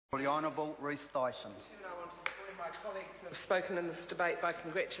The Honourable Ruth Dyson. I want to join my colleagues who have spoken in this debate by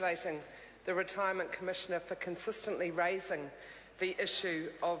congratulating the Retirement Commissioner for consistently raising the issue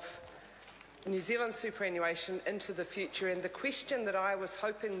of New Zealand superannuation into the future. And the question that I was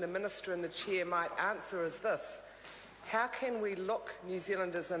hoping the Minister and the Chair might answer is this: how can we look New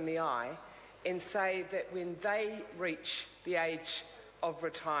Zealanders in the eye and say that when they reach the age of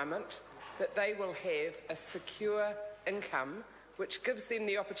retirement that they will have a secure income which gives them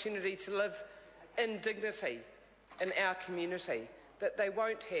the opportunity to live in dignity in our community, that they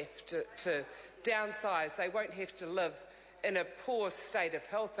won't have to downsize, they won't have to live in a poor state of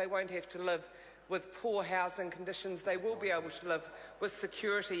health, they won't have to live with poor housing conditions, they will be able to live with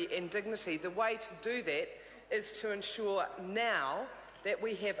security and dignity. The way to do that is to ensure now that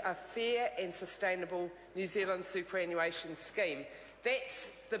we have a fair and sustainable New Zealand superannuation scheme. That's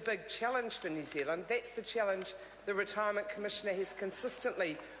the big challenge for New Zealand. That's the challenge the Retirement Commissioner has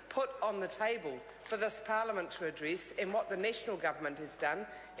consistently put on the table for this Parliament to address, and what the National Government has done,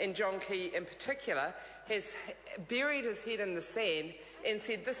 and John Key in particular, has buried his head in the sand and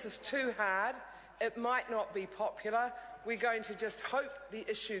said this is too hard, it might not be popular, we're going to just hope the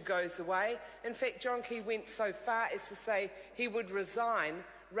issue goes away. In fact, John Key went so far as to say he would resign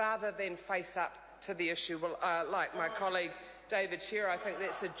rather than face up to the issue. Well, like my colleague David Shearer, I think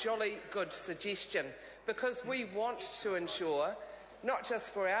that's a jolly good suggestion, because we want to ensure, not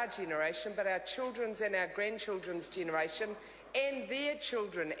just for our generation, but our children's and our grandchildren's generation and their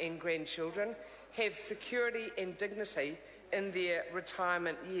children and grandchildren have security and dignity in their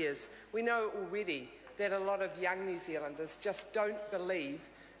retirement years. We know already that a lot of young New Zealanders just don't believe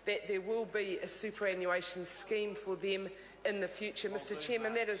that there will be a superannuation scheme for them in the future. Mr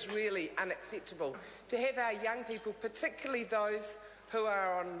Chairman, that is really unacceptable. To have our young people, particularly those who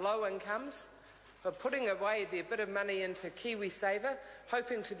are on low incomes, who are putting away their bit of money into KiwiSaver,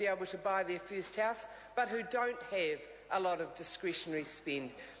 hoping to be able to buy their first house, but who don't have a lot of discretionary spend.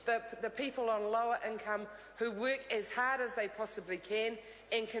 The people on lower income who work as hard as they possibly can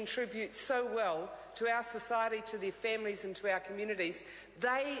and contribute so well to our society, to their families and to our communities,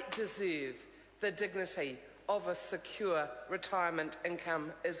 they deserve the dignity of a secure retirement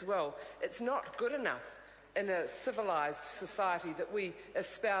income as well. It's not good enough in a civilised society that we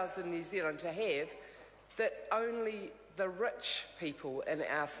espouse in New Zealand to have that only the rich people in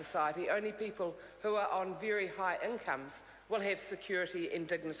our society, only people who are on very high incomes, will have security and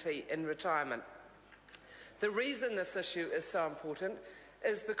dignity in retirement. The reason this issue is so important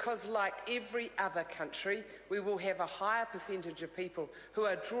is because, like every other country, we will have a higher percentage of people who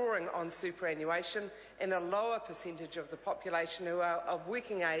are drawing on superannuation and a lower percentage of the population who are of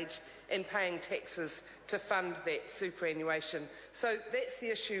working age and paying taxes to fund that superannuation. So that's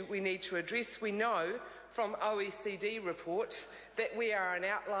the issue we need to address. We know from OECD reports that we are an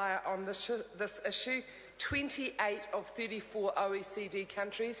outlier on this issue. 28 of 34 OECD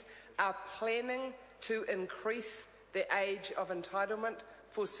countries are planning to increase the age of entitlement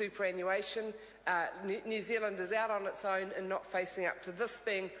for superannuation. New Zealand is out on its own and not facing up to this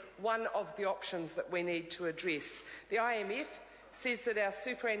being one of the options that we need to address. The IMF says that our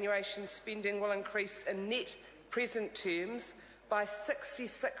superannuation spending will increase in net present terms by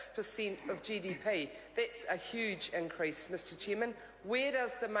 66% of GDP. That's a huge increase, Mr Chairman. Where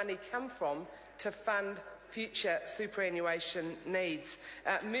does the money come from to fund future superannuation needs?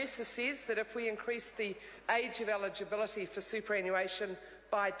 Mercer says that if we increase the age of eligibility for superannuation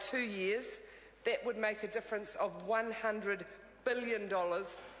by 2 years, that would make a difference of $100 billion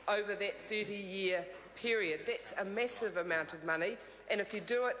over that 30-year period. That's a massive amount of money, and if you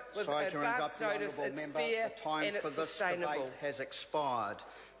do it with advance notice, it's fair and it's sustainable. The debate has expired.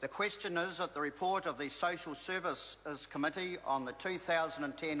 The question is that the report of the Social Services Committee on the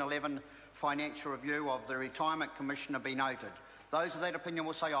 2010-11 financial review of the Retirement Commissioner be noted. Those of that opinion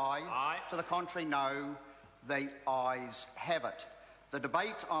will say aye. Aye. To the contrary, no. The ayes have it. The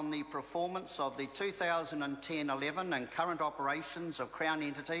debate on the performance of the 2010-11 and current operations of Crown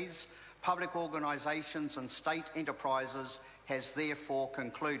entities, public organisations and state enterprises has therefore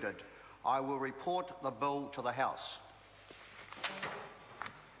concluded. I will report the bill to the House.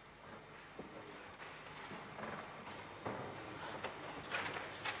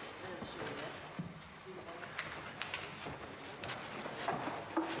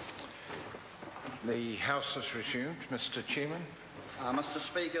 The House is resumed. Mr Chairman. Mr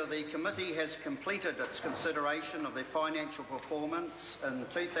Speaker, the committee has completed its consideration of the financial performance in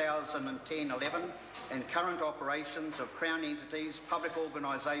 2010-11 and current operations of Crown entities, public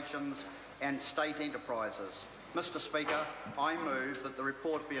organisations and state enterprises. Mr Speaker, I move that the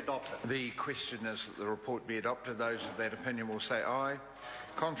report be adopted. The question is that the report be adopted. Those of that opinion will say aye.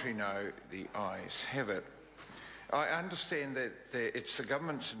 Contrary, no. The ayes have it. I understand that it's the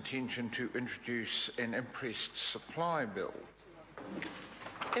government's intention to introduce an impressed supply bill.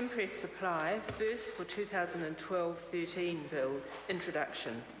 Impressed supply, first for 2012-13 bill,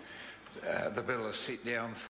 introduction. The bill is set down